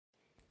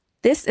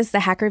This is the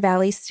Hacker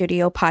Valley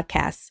Studio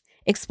podcast,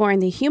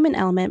 exploring the human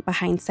element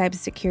behind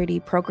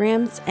cybersecurity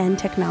programs and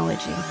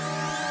technology.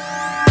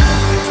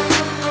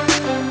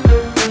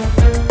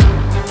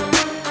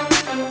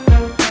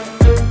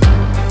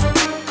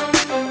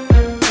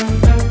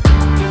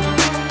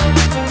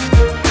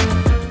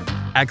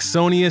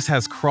 Axonius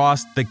has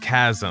crossed the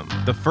chasm,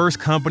 the first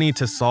company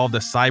to solve the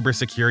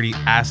cybersecurity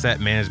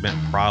asset management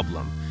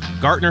problem.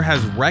 Gartner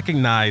has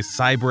recognized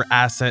cyber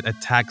asset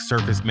attack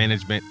surface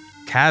management,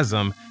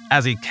 CASM,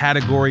 as a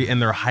category in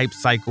their Hype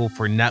Cycle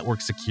for Network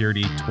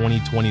Security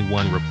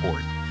 2021 report.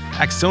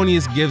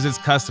 Axonius gives its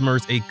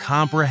customers a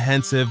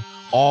comprehensive,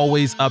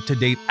 always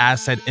up-to-date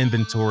asset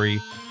inventory,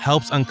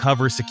 helps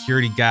uncover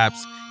security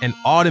gaps, and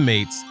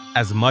automates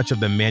as much of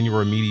the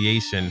manual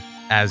remediation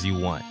as you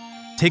want.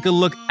 Take a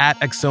look at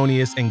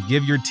Axonius and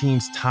give your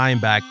teams time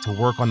back to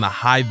work on the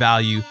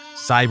high-value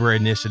cyber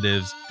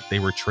initiatives they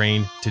were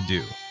trained to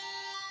do.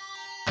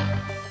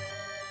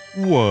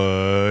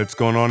 What's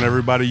going on,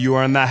 everybody? You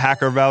are in the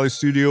Hacker Valley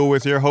Studio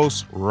with your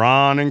hosts,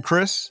 Ron and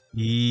Chris.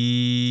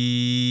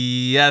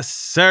 Yes,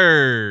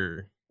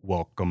 sir.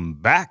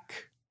 Welcome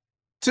back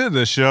to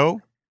the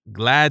show.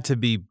 Glad to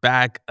be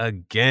back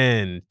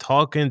again,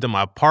 talking to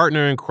my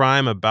partner in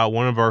crime about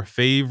one of our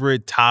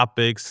favorite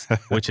topics,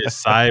 which is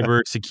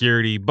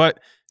cybersecurity. But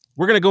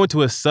we're going to go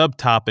into a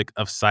subtopic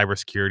of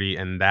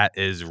cybersecurity, and that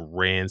is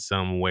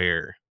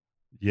ransomware.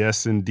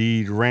 Yes,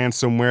 indeed,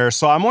 ransomware.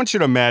 So I want you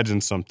to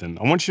imagine something.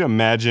 I want you to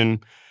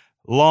imagine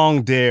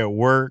long day at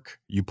work.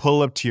 You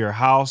pull up to your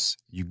house,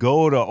 you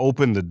go to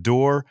open the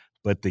door,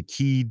 but the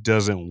key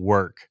doesn't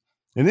work.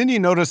 And then you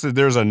notice that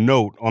there's a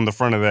note on the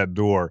front of that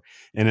door,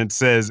 and it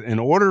says, in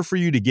order for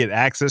you to get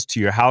access to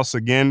your house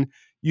again,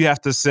 you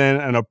have to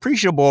send an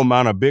appreciable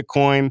amount of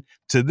Bitcoin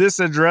to this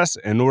address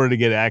in order to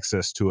get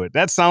access to it.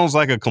 That sounds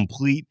like a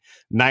complete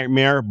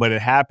nightmare, but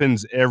it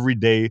happens every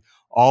day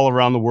all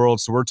around the world.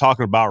 So we're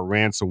talking about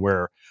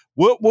ransomware.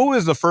 What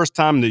was the first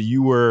time that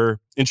you were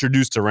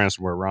introduced to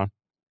ransomware, Ron?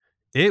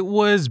 It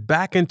was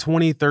back in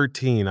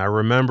 2013. I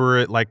remember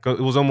it like it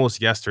was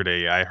almost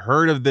yesterday. I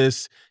heard of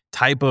this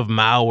type of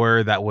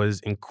malware that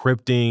was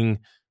encrypting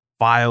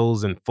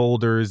files and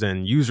folders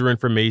and user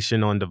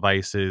information on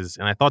devices.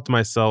 And I thought to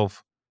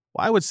myself,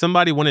 why would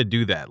somebody want to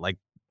do that? Like,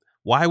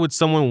 why would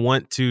someone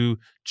want to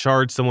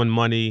charge someone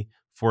money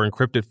for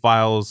encrypted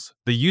files?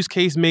 The use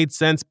case made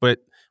sense, but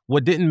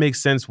what didn't make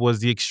sense was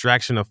the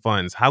extraction of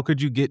funds. How could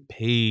you get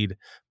paid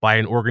by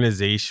an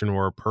organization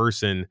or a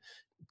person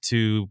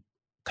to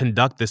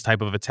conduct this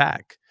type of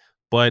attack?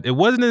 But it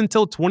wasn't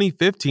until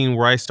 2015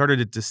 where I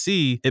started to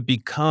see it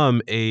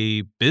become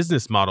a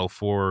business model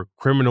for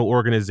criminal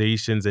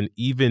organizations and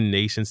even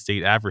nation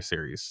state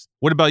adversaries.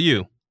 What about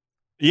you?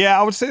 Yeah,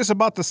 I would say it's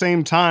about the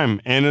same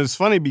time. And it's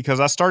funny because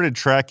I started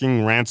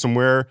tracking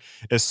ransomware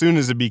as soon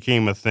as it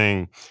became a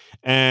thing.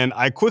 And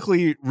I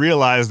quickly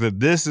realized that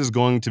this is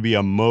going to be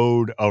a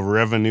mode of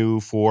revenue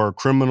for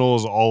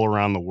criminals all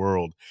around the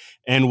world.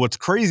 And what's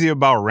crazy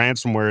about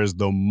ransomware is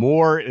the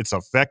more it's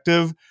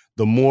effective,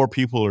 the more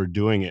people are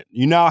doing it.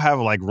 You now have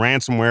like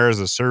ransomware as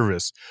a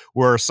service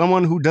where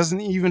someone who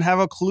doesn't even have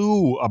a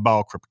clue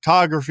about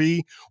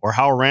cryptography or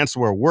how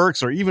ransomware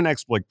works or even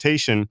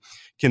exploitation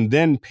can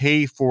then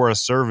pay for a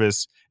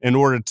service in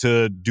order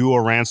to do a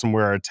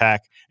ransomware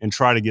attack and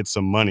try to get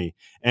some money.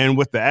 And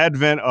with the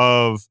advent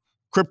of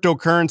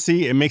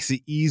cryptocurrency, it makes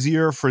it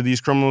easier for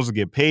these criminals to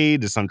get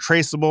paid. It's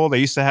untraceable. They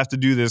used to have to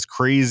do this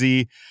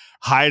crazy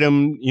hide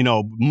them,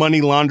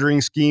 money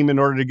laundering scheme in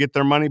order to get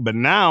their money. But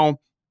now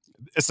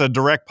it's a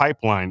direct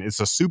pipeline.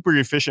 It's a super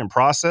efficient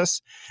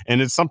process,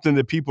 and it's something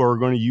that people are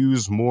going to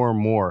use more and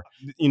more.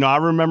 I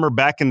remember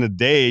back in the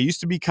day, it used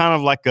to be kind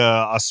of like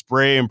a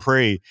spray and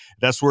pray.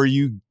 That's where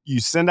you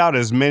send out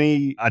as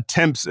many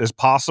attempts as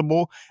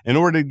possible in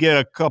order to get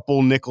a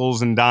couple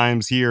nickels and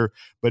dimes here.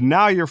 But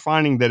now you're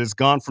finding that it's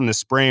gone from the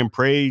spray and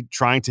pray,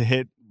 trying to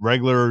hit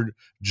regular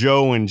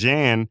Joe and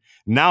Jan.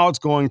 Now it's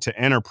going to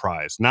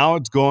enterprise. Now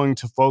it's going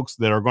to folks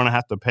that are going to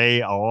have to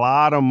pay a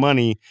lot of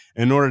money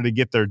in order to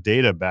get their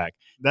data back.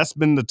 That's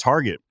been the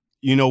target.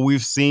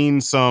 We've seen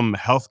some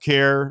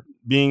healthcare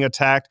being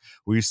attacked.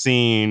 We've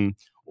seen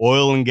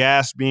oil and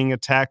gas being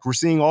attacked. We're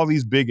seeing all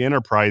these big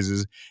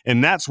enterprises,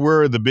 and that's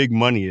where the big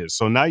money is.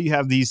 So now you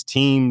have these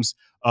teams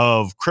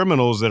of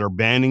criminals that are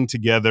banding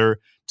together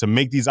to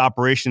make these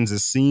operations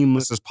as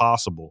seamless as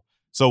possible.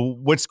 So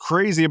what's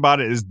crazy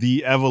about it is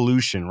the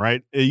evolution,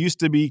 right? It used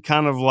to be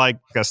kind of like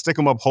a stick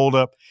 'em up, hold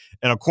up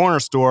at a corner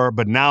store,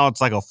 but now it's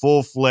like a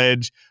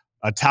full-fledged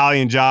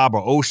Italian Job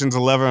or Ocean's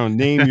 11, or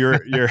name your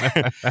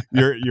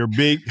your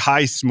big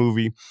heist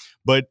movie.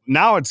 But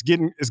now it's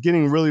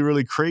getting really,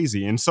 really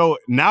crazy. And so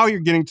now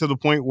you're getting to the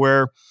point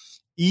where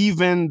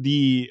even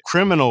the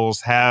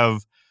criminals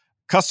have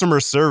customer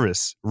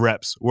service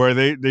reps where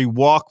they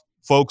walk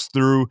folks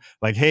through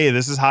like, hey,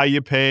 this is how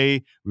you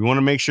pay. We want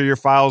to make sure your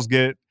files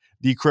get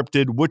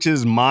decrypted, which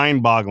is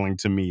mind-boggling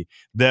to me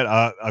that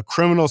a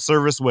criminal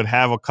service would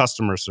have a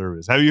customer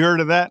service. Have you heard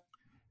of that?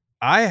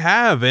 I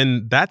have,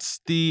 and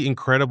that's the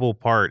incredible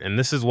part. And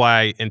this is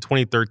why in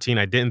 2013,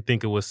 I didn't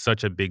think it was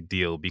such a big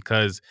deal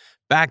because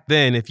back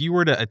then, if you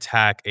were to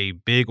attack a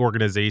big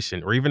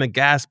organization or even a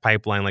gas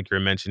pipeline, like you're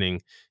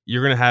mentioning,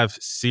 you're going to have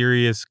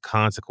serious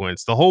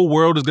consequence. The whole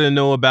world is going to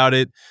know about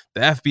it.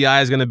 The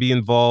FBI is going to be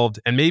involved,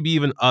 and maybe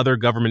even other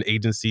government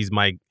agencies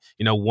might,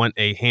 want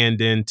a hand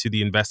into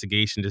the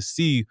investigation to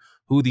see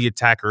who the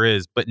attacker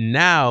is. But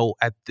now,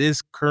 at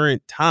this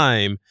current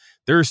time,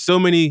 there are so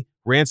many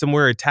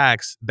ransomware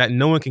attacks that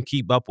no one can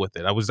keep up with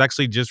it. I was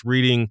actually just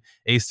reading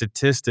a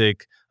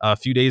statistic a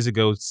few days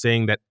ago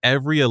saying that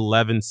every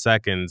 11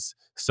 seconds,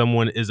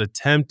 someone is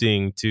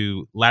attempting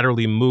to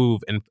laterally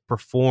move and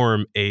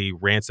perform a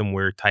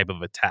ransomware type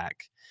of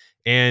attack.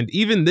 And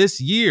even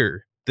this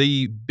year,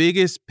 the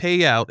biggest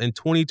payout in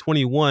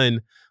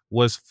 2021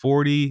 was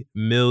 $40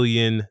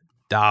 million.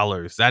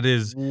 That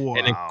is an Wow.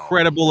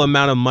 incredible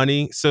amount of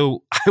money.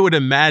 So I would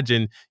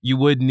imagine you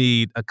would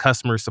need a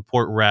customer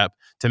support rep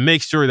to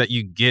make sure that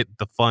you get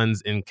the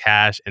funds in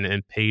cash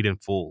and paid in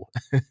full.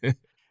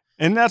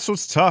 And that's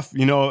what's tough. The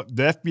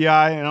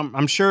FBI, and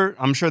I'm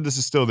sure this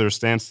is still their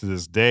stance to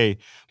this day,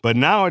 but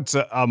now it's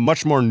a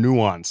much more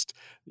nuanced.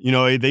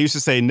 They used to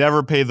say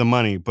never pay the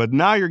money, but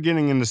now you're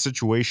getting into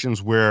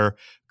situations where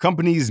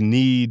companies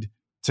need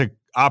to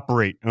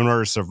operate in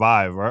order to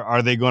survive.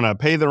 Are they going to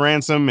pay the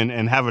ransom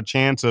and have a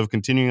chance of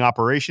continuing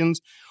operations?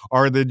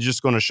 Or are they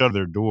just going to shut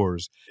their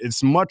doors?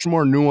 It's much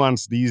more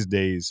nuanced these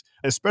days,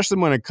 especially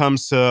when it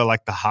comes to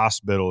like the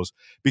hospitals,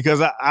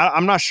 because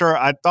I'm not sure.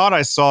 I thought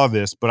I saw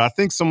this, but I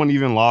think someone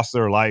even lost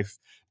their life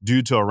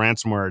due to a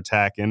ransomware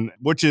attack, and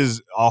which is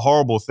a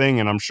horrible thing.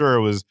 And I'm sure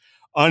it was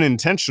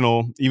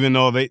unintentional, even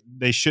though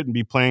they shouldn't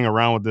be playing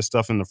around with this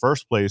stuff in the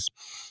first place.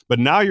 But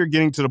now you're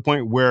getting to the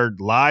point where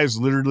lives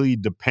literally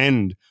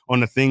depend on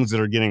the things that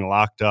are getting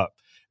locked up,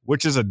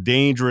 which is a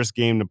dangerous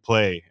game to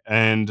play.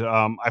 And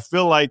I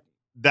feel like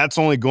that's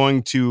only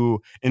going to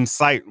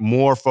incite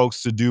more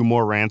folks to do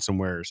more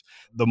ransomwares.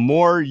 The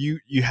more you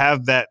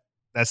have that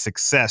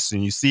success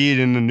and you see it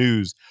in the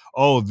news,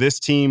 oh, this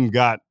team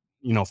got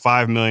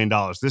 $5 million.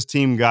 This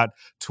team got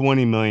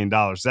 $20 million.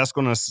 That's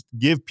going to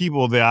give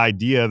people the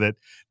idea that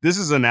this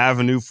is an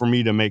avenue for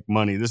me to make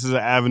money. This is an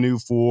avenue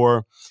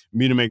for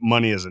me to make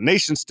money as a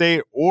nation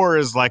state or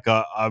as like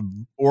a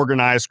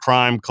organized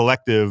crime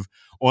collective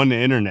on the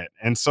internet.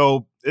 And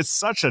so it's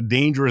such a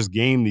dangerous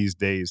game these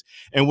days.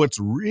 And what's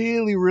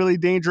really, really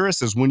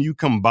dangerous is when you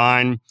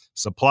combine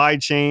supply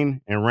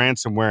chain and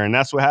ransomware. And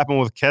that's what happened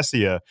with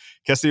Kessia.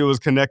 Kessia was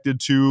connected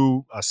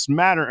to a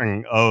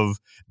smattering of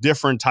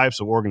different types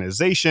of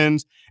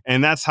organizations.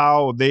 And that's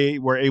how they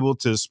were able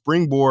to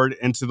springboard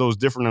into those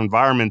different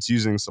environments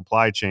using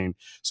supply chain.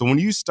 So when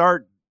you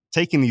start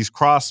taking these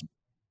cross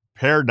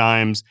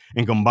paradigms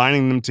and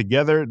combining them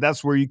together,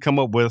 that's where you come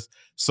up with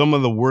some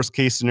of the worst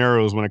case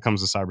scenarios when it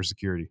comes to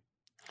cybersecurity.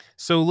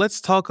 So let's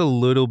talk a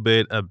little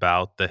bit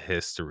about the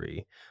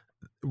history.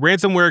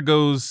 Ransomware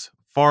goes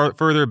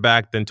further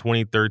back than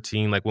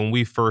 2013, like when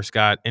we first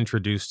got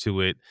introduced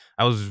to it.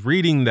 I was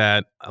reading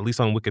that, at least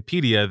on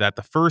Wikipedia, that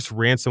the first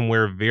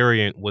ransomware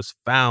variant was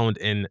found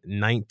in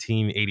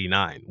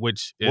 1989,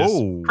 which is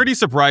Whoa, pretty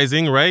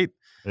surprising, right?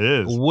 it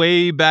is.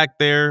 Way back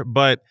there.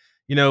 But,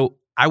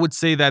 I would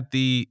say that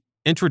the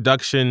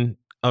introduction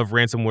of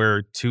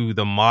ransomware to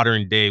the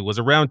modern day was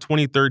around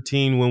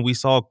 2013 when we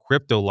saw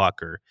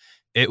CryptoLocker.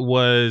 It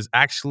was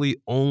actually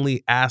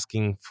only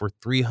asking for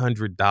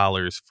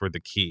 $300 for the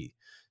key.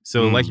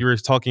 So, like Mm, you were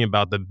talking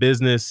about, the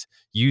business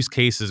use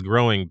case is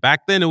growing.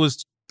 Back then, it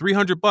was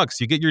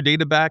 $300. You get your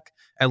data back,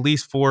 at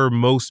least for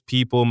most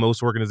people,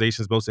 most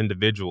organizations, most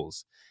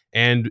individuals.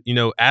 And,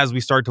 as we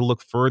start to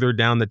look further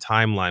down the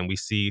timeline, we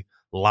see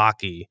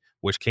Locky,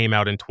 which came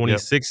out in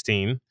yep.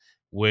 2016,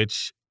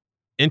 which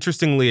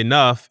interestingly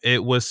enough,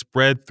 it was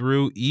spread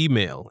through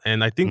email.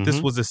 And I think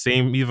this hmm was the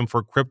same even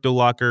for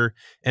CryptoLocker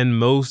and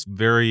most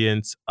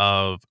variants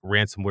of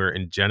ransomware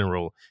in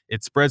general.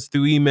 It spreads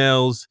through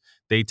emails.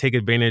 They take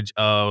advantage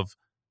of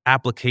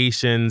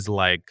applications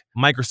like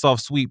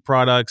Microsoft Suite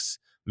products.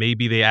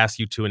 Maybe they ask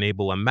you to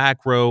enable a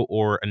macro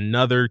or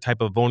another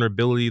type of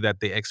vulnerability that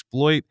they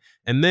exploit,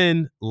 and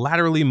then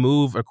laterally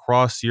move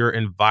across your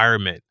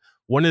environment.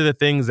 One of the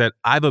things that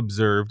I've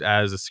observed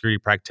as a security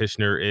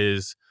practitioner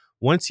is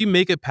once you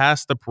make it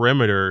past the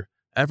perimeter,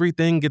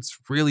 everything gets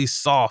really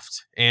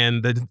soft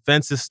and the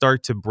defenses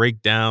start to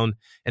break down.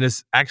 And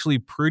it's actually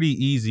pretty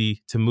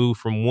easy to move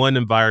from one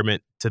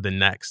environment to the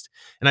next.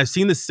 And I've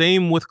seen the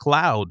same with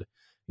cloud.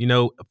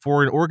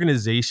 For an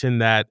organization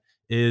that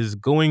is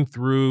going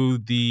through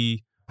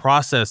the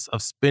process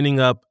of spinning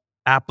up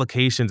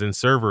applications and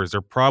servers,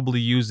 they're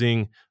probably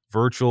using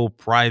virtual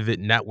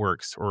private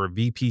networks or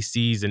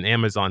VPCs in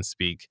Amazon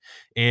speak.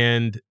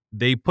 And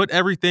they put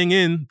everything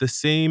in the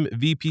same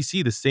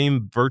VPC, the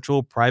same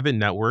virtual private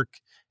network.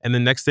 And the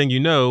next thing you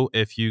know,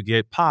 if you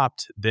get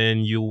popped, then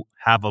you'll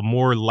have a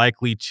more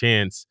likely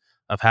chance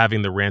of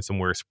having the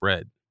ransomware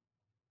spread.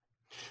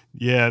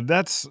 Yeah,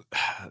 that's,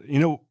 you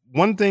know,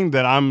 one thing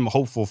that I'm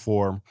hopeful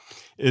for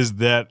is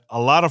that a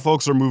lot of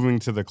folks are moving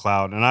to the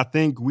cloud. And I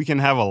think we can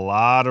have a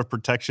lot of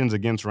protections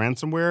against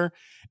ransomware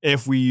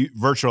if we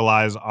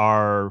virtualize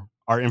our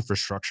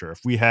infrastructure. If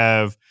we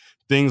have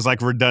things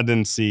like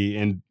redundancy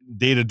and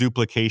data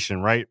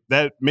duplication, right?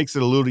 That makes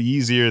it a little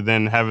easier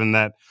than having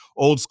that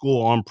old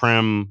school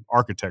on-prem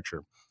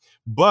architecture.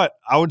 But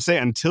I would say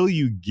until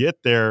you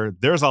get there,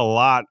 there's a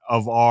lot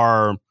of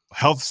our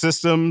health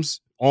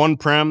systems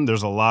on-prem.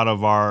 There's a lot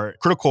of our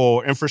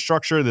critical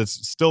infrastructure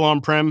that's still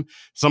on-prem.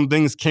 Some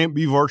things can't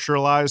be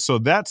virtualized. So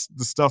that's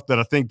the stuff that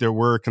I think that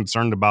we're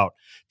concerned about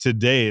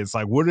today. It's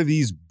like, what are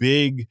these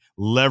big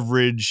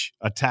leverage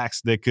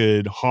attacks that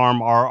could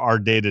harm our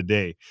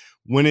day-to-day?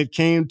 When it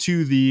came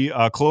to the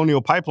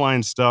Colonial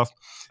Pipeline stuff,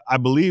 I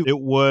believe it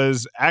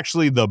was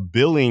actually the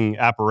billing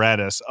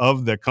apparatus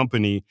of the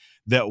company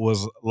that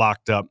was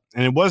locked up.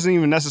 And it wasn't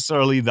even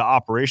necessarily the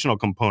operational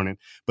component,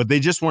 but they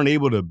just weren't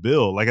able to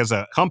bill. Like as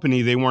a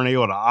company, they weren't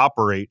able to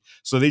operate.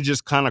 So they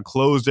just kind of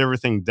closed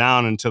everything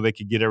down until they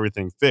could get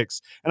everything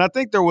fixed. And I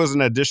think there was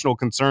an additional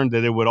concern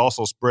that it would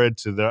also spread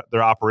to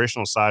their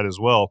operational side as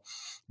well.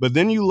 But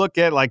then you look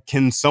at like,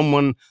 can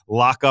someone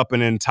lock up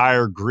an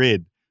entire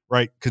grid,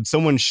 right? Could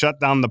someone shut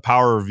down the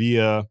power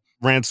via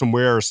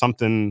ransomware or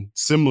something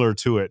similar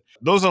to it?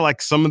 Those are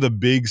like some of the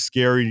big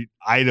scary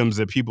items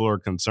that people are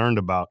concerned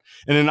about.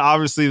 And then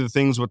obviously the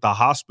things with the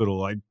hospital,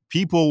 like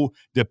people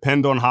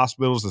depend on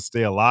hospitals to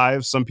stay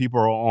alive. Some people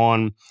are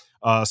on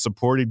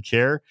supported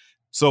care.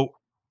 So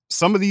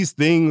some of these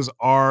things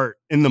are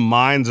in the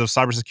minds of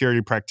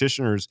cybersecurity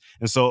practitioners.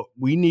 And so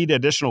we need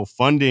additional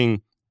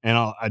funding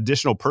and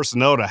additional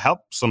personnel to help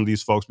some of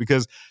these folks,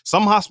 because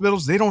some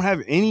hospitals, they don't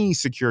have any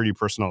security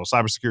personnel,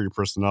 cybersecurity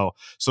personnel.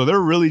 So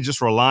they're really just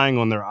relying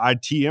on their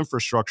IT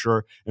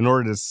infrastructure in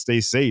order to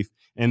stay safe.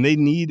 And they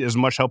need as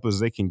much help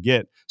as they can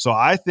get. So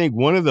I think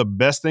one of the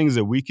best things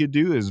that we could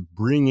do is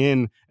bring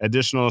in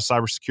additional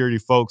cybersecurity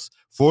folks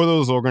for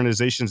those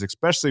organizations,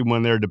 especially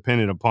when they're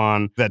dependent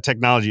upon that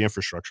technology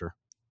infrastructure.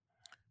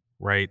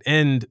 Right.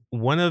 And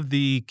one of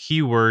the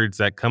keywords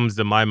that comes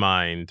to my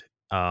mind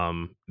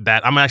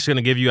that I'm actually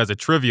going to give you as a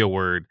trivia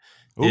word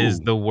is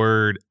Ooh. the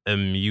word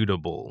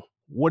immutable.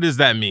 What does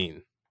that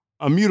mean?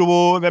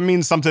 Immutable, that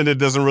means something that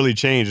doesn't really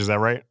change. Is that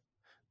right?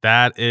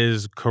 That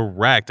is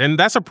correct. And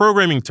that's a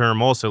programming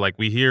term also. Like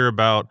we hear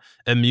about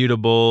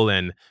immutable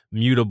and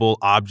mutable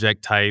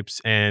object types.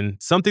 And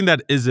something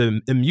that is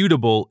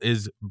immutable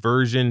is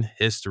version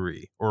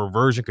history or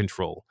version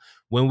control.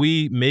 When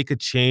we make a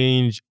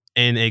change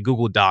in a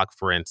Google Doc,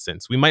 for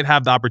instance, we might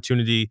have the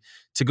opportunity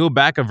to go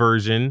back a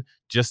version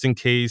just in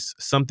case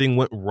something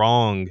went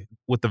wrong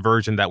with the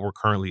version that we're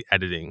currently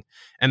editing.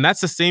 And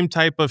that's the same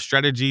type of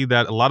strategy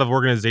that a lot of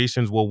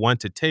organizations will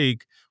want to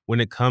take when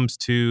it comes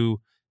to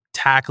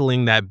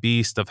tackling that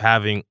beast of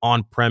having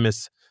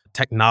on-premise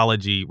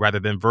technology rather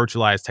than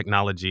virtualized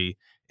technology,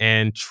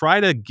 and try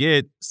to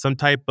get some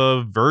type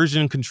of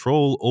version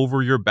control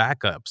over your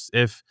backups.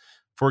 If,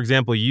 for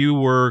example, you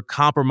were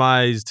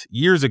compromised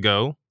years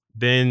ago,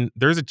 then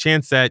there's a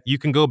chance that you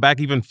can go back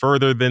even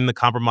further than the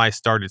compromise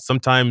started.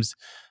 Sometimes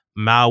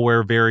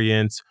malware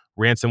variants,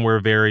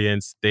 ransomware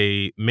variants,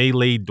 they may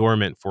lay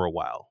dormant for a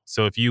while.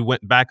 So if you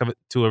went back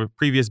to a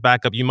previous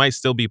backup, you might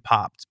still be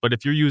popped. But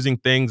if you're using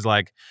things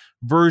like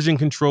version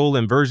control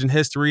and version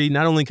history,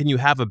 not only can you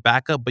have a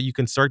backup, but you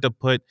can start to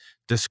put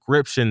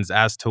descriptions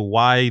as to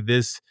why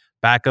this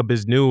backup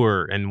is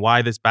newer and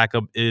why this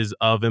backup is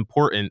of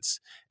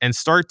importance, and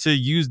start to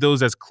use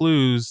those as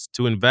clues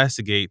to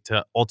investigate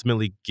to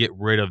ultimately get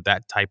rid of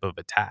that type of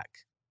attack.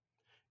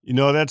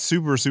 That's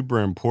super,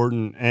 super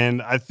important.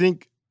 And I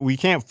think we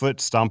can't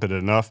foot stomp it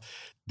enough.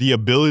 The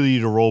ability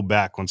to roll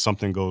back when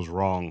something goes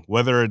wrong,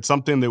 whether it's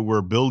something that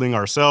we're building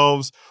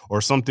ourselves or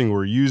something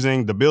we're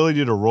using, the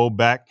ability to roll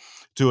back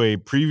to a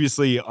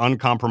previously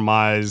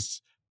uncompromised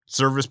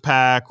service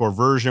pack or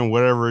version,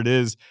 whatever it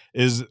is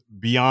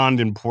beyond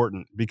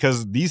important,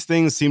 because these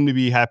things seem to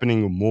be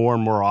happening more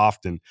and more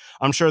often.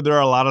 I'm sure there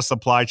are a lot of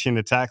supply chain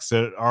attacks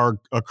that are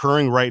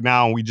occurring right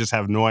now, and we just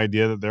have no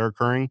idea that they're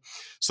occurring.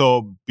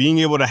 So being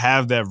able to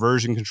have that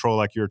version control,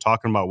 like you were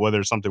talking about,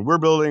 whether it's something we're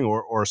building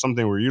or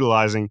something we're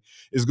utilizing,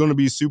 is going to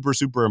be super,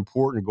 super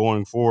important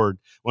going forward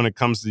when it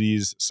comes to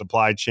these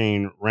supply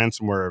chain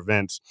ransomware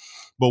events.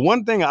 But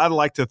one thing I'd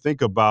like to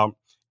think about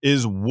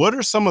is, what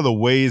are some of the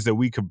ways that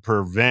we could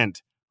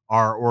prevent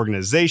our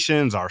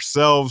organizations,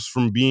 ourselves,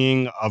 from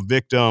being a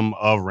victim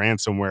of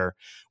ransomware?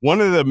 One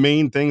of the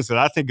main things that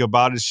I think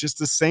about is just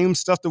the same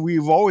stuff that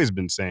we've always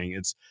been saying.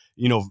 It's,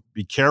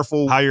 be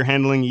careful how you're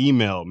handling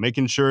email,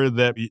 making sure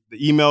that the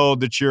email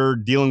that you're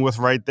dealing with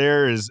right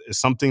there is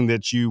something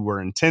that you were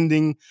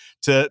intending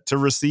to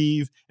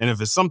receive. And if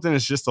it's something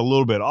that's just a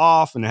little bit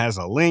off and it has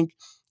a link,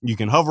 you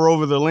can hover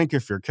over the link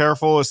if you're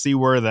careful to see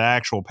where the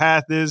actual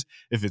path is.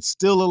 If it's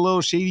still a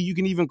little shady, you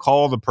can even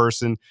call the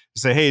person and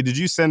say, hey, did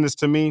you send this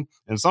to me?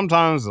 And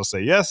sometimes they'll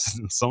say yes,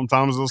 and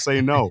sometimes they'll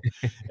say no.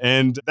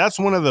 And that's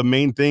one of the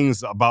main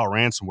things about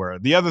ransomware.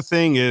 The other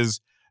thing is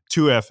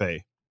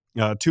 2FA.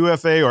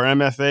 2FA or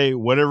MFA,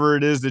 whatever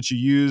it is that you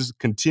use,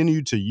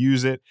 continue to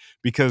use it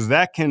because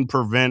that can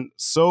prevent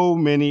so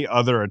many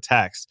other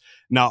attacks.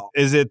 Now,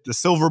 is it the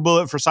silver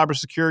bullet for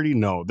cybersecurity?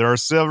 No, there are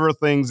several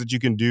things that you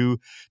can do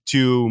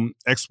to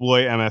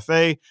exploit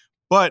MFA,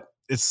 but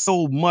it's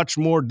so much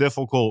more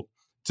difficult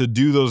to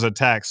do those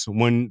attacks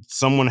when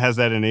someone has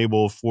that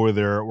enabled for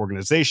their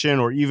organization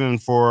or even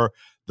for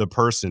the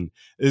person.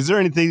 Is there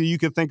anything that you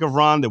could think of,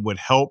 Ron, that would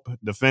help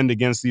defend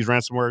against these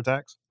ransomware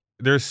attacks?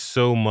 There's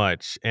so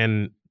much.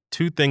 And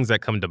two things that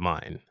come to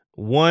mind.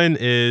 One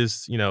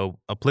is,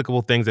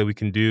 applicable things that we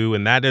can do,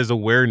 and that is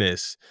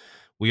awareness.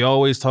 We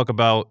always talk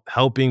about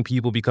helping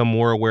people become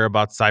more aware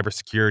about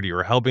cybersecurity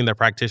or helping the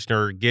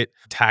practitioner get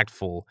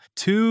tactful.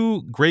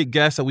 Two great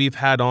guests that we've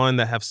had on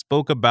that have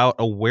spoke about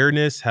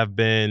awareness have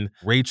been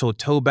Rachel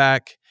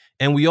Toback,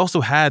 and we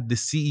also had the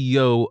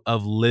CEO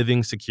of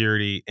Living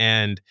Security.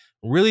 And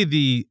really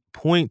the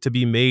point to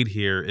be made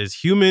here is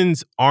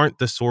humans aren't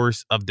the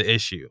source of the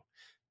issue.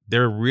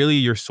 They're really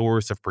your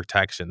source of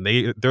protection.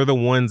 They're the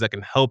ones that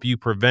can help you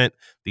prevent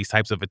these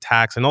types of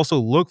attacks and also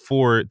look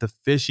for the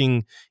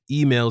phishing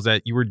emails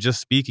that you were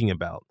just speaking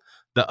about.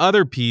 The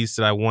other piece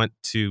that I want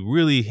to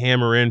really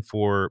hammer in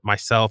for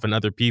myself and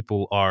other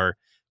people are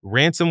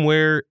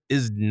ransomware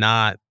is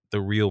not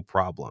the real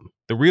problem.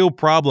 The real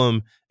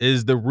problem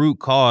is the root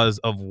cause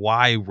of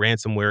why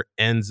ransomware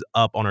ends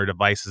up on our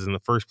devices in the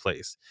first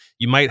place.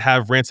 You might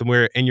have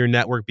ransomware in your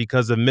network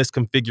because of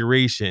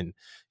misconfiguration.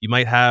 You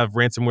might have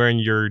ransomware in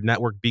your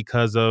network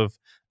because of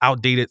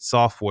outdated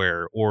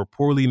software or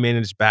poorly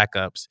managed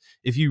backups.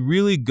 If you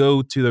really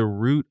go to the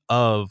root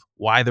of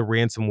why the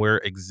ransomware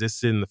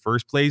existed in the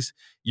first place,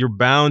 you're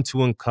bound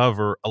to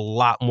uncover a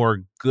lot more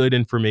good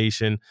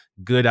information,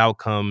 good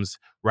outcomes,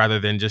 rather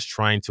than just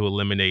trying to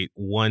eliminate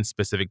one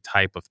specific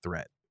type of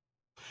threat.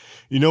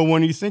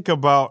 When you think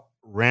about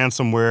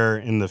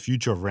ransomware and the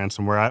future of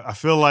ransomware, I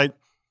feel like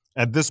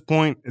at this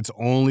point, it's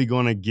only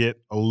going to get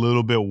a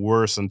little bit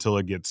worse until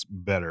it gets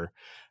better.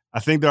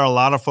 I think there are a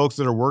lot of folks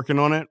that are working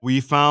on it.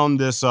 We found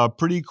this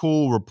pretty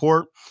cool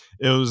report.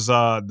 It was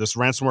this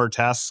ransomware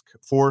task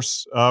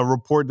force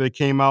report that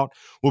came out.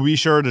 We'll be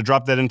sure to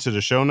drop that into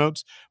the show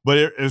notes. But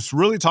it's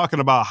really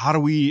talking about how do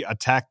we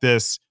attack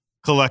this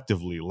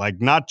collectively, like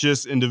not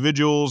just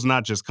individuals,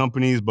 not just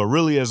companies, but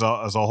really as a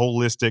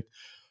holistic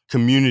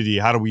community.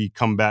 How do we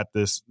combat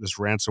this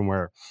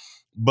ransomware?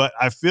 But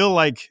I feel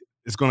like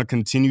it's going to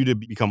continue to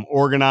become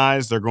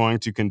organized. They're going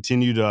to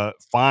continue to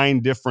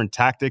find different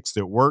tactics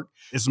that work.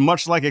 It's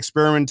much like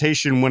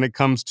experimentation when it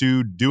comes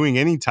to doing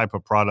any type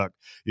of product.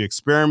 You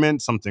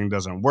experiment, something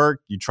doesn't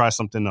work, you try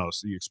something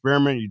else. You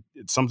experiment,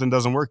 something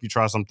doesn't work, you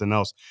try something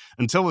else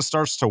until it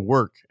starts to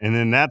work. And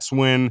then that's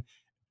when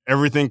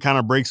everything kind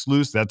of breaks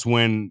loose. That's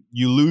when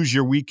you lose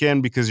your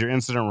weekend because your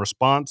incident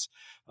response.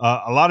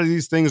 A lot of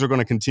these things are going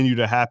to continue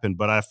to happen,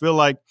 but I feel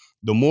like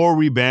the more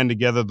we band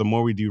together, the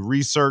more we do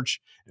research,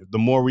 the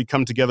more we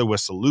come together with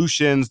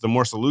solutions, the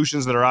more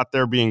solutions that are out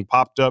there being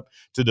popped up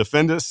to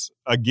defend us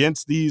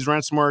against these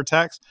ransomware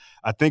attacks,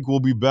 I think we'll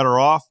be better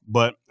off.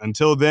 But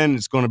until then,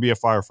 it's going to be a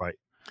firefight.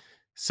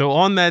 So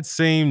on that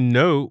same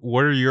note,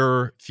 what are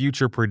your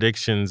future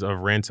predictions of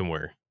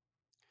ransomware?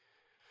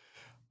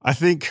 I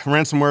think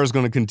ransomware is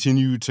going to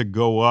continue to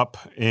go up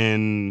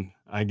in,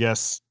 I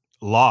guess,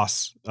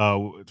 loss,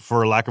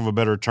 for lack of a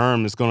better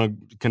term. It's going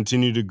to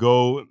continue to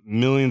go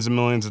millions and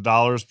millions of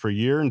dollars per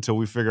year until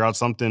we figure out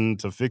something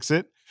to fix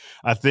it.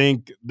 I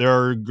think there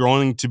are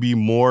going to be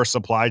more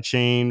supply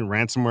chain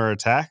ransomware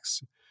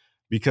attacks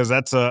because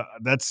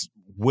that's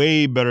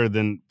way better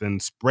than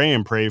spray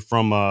and pray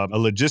from a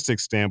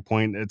logistics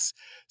standpoint. It's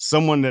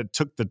someone that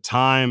took the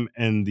time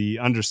and the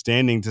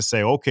understanding to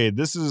say, okay,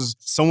 this is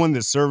someone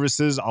that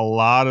services a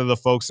lot of the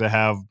folks that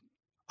have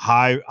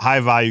high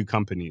value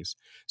companies.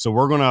 So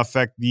we're going to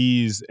affect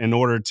these in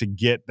order to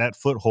get that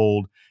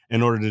foothold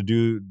in order to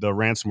do the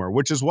ransomware,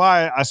 which is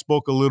why I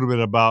spoke a little bit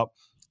about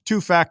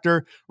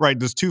two-factor, right?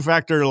 Does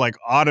two-factor like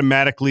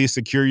automatically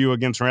secure you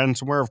against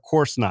ransomware? Of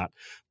course not.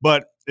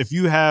 But if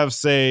you have,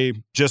 say,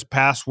 just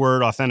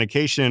password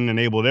authentication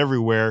enabled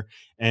everywhere,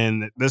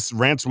 and this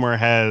ransomware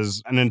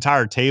has an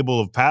entire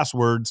table of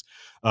passwords,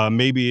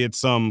 maybe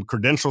it's some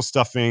credential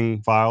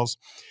stuffing files,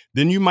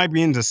 then you might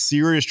be into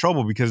serious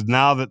trouble because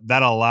now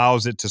that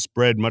allows it to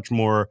spread much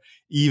more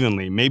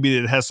evenly. Maybe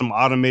it has some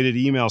automated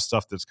email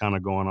stuff that's kind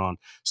of going on.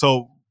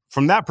 So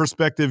from that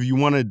perspective, you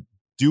want to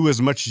do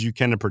as much as you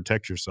can to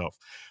protect yourself.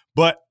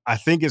 But I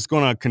think it's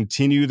going to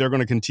continue. They're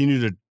going to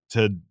continue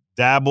to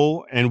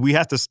dabble, and we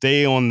have to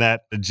stay on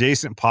that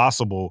adjacent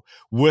possible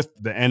with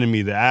the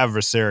enemy, the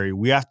adversary.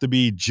 We have to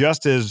be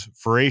just as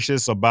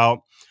voracious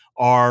about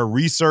our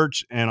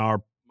research and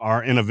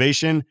our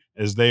innovation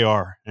as they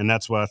are. And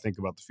that's what I think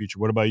about the future.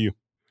 What about you?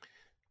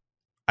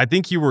 I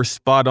think you were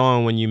spot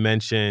on when you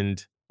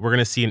mentioned we're going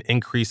to see an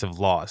increase of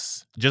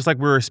loss. Just like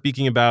we were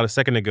speaking about a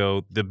second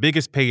ago, the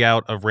biggest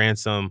payout of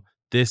ransom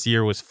this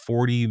year was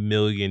 $40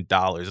 million.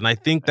 And I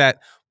think that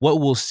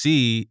what we'll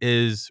see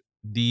is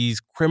these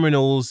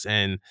criminals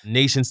and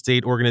nation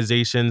state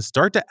organizations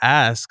start to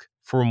ask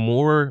for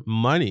more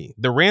money.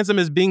 The ransom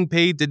is being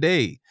paid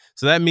today.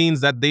 So that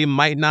means that they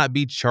might not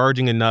be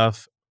charging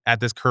enough at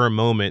this current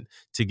moment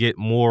to get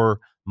more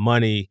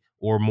money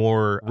or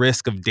more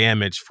risk of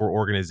damage for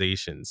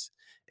organizations.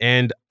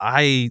 And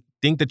I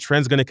think the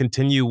trend's going to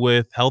continue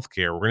with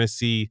healthcare. We're going to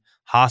see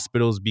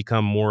hospitals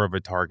become more of a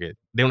target.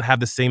 They don't have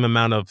the same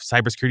amount of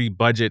cybersecurity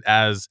budget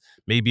as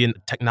maybe a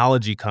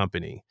technology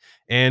company.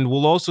 And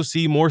we'll also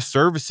see more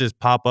services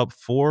pop up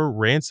for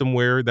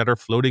ransomware that are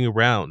floating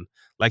around.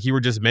 Like you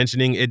were just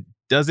mentioning, it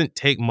doesn't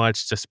take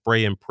much to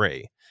spray and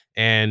pray.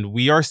 And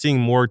we are seeing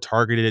more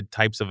targeted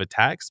types of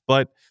attacks,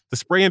 but the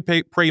spray and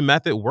pray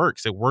method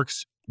works. It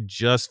works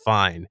just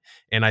fine.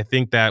 And I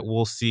think that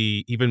we'll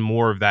see even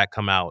more of that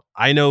come out.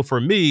 I know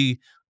for me,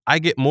 I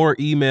get more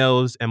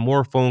emails and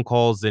more phone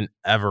calls than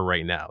ever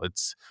right now.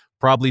 It's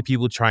probably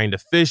people trying to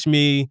phish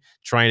me,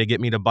 trying to get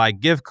me to buy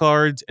gift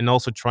cards, and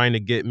also trying to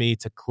get me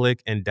to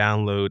click and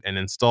download and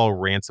install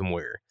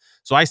ransomware.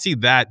 So I see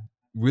that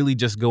really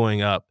just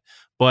going up.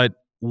 But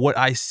what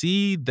I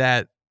see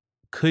that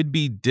could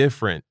be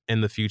different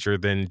in the future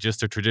than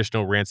just a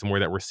traditional ransomware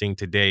that we're seeing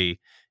today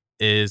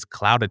is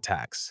cloud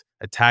attacks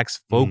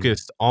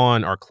focused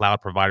on our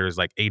cloud providers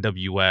like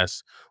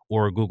AWS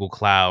or Google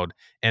Cloud,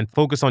 and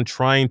focus on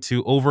trying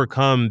to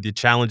overcome the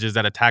challenges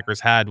that attackers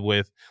had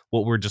with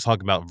what we're just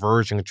talking about,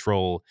 version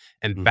control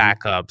and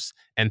backups,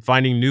 and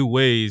finding new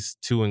ways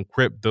to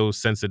encrypt those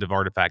sensitive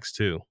artifacts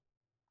too.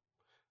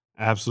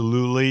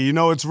 Absolutely. You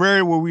know, it's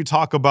rare when we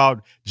talk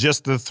about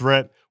just the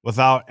threat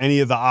without any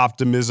of the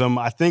optimism.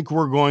 I think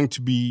we're going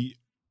to be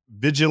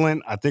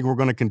vigilant. I think we're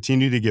going to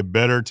continue to get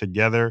better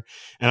together.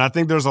 And I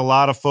think there's a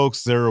lot of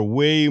folks that are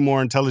way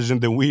more intelligent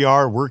than we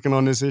are working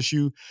on this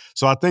issue.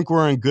 So I think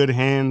we're in good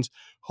hands.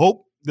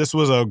 Hope this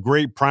was a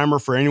great primer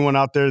for anyone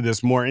out there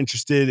that's more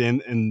interested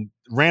in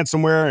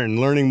ransomware and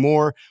learning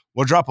more.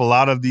 We'll drop a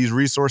lot of these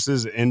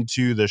resources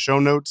into the show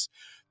notes.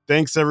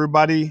 Thanks,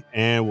 everybody,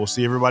 and we'll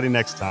see everybody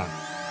next time.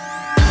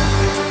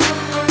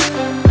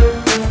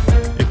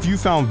 If you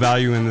found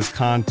value in this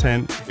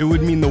content, it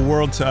would mean the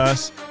world to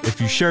us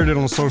if you shared it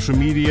on social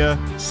media,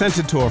 sent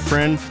it to a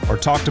friend, or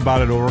talked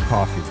about it over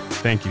coffee.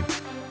 Thank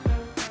you.